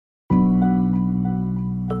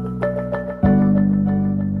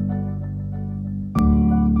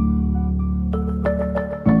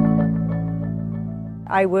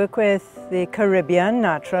I work with the Caribbean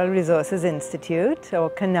Natural Resources Institute, or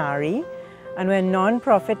CANARI, and we're a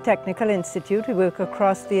non-profit technical institute. We work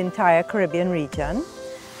across the entire Caribbean region,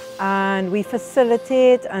 and we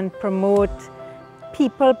facilitate and promote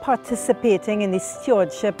people participating in the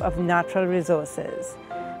stewardship of natural resources.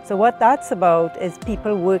 So what that's about is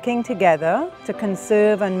people working together to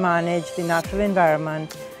conserve and manage the natural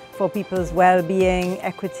environment for people's well-being,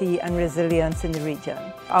 equity and resilience in the region.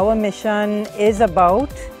 Our mission is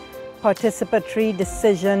about participatory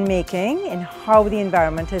decision-making in how the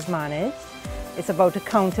environment is managed. It's about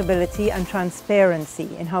accountability and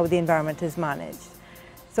transparency in how the environment is managed.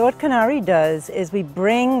 So what CANARI does is we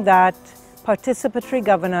bring that participatory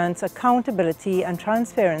governance, accountability and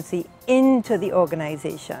transparency into the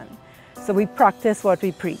organization. So we practice what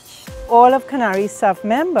we preach. All of CANARI's staff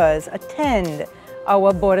members attend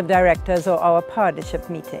our board of directors or our partnership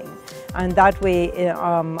meeting. And that way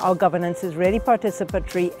our governance is really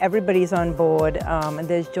participatory, everybody's on board, and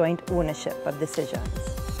there's joint ownership of decisions.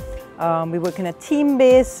 We work in a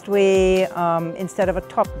team-based way instead of a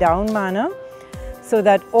top-down manner, so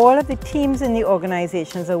that all of the teams in the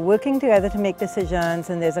organizations are working together to make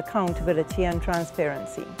decisions, and there's accountability and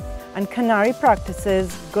transparency. And CANARI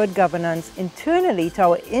practices good governance internally to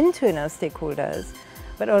our internal stakeholders,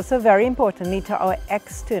 but also very importantly to our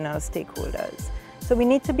external stakeholders. So we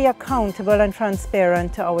need to be accountable and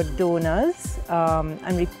transparent to our donors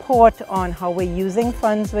and report on how we're using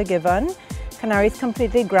funds we're given. CANARI is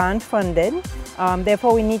completely grant funded,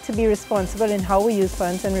 therefore we need to be responsible in how we use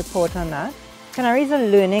funds and report on that. CANARI is a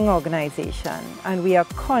learning organization, and we are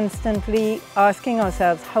constantly asking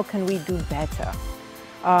ourselves, how can we do better?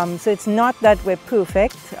 So it's not that we're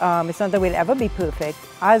perfect, it's not that we'll ever be perfect.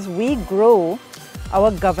 As we grow, our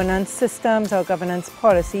governance systems, our governance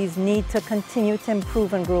policies need to continue to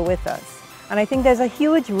improve and grow with us. And I think there's a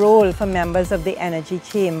huge role for members of the Energy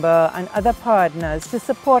Chamber and other partners to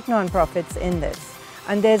support nonprofits in this.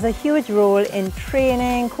 And there's a huge role in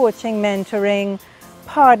training, coaching, mentoring,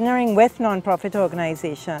 partnering with nonprofit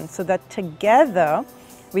organizations so that together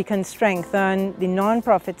we can strengthen the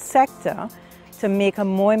nonprofit sector to make a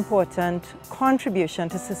more important contribution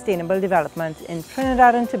to sustainable development in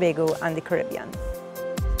Trinidad and Tobago and the Caribbean.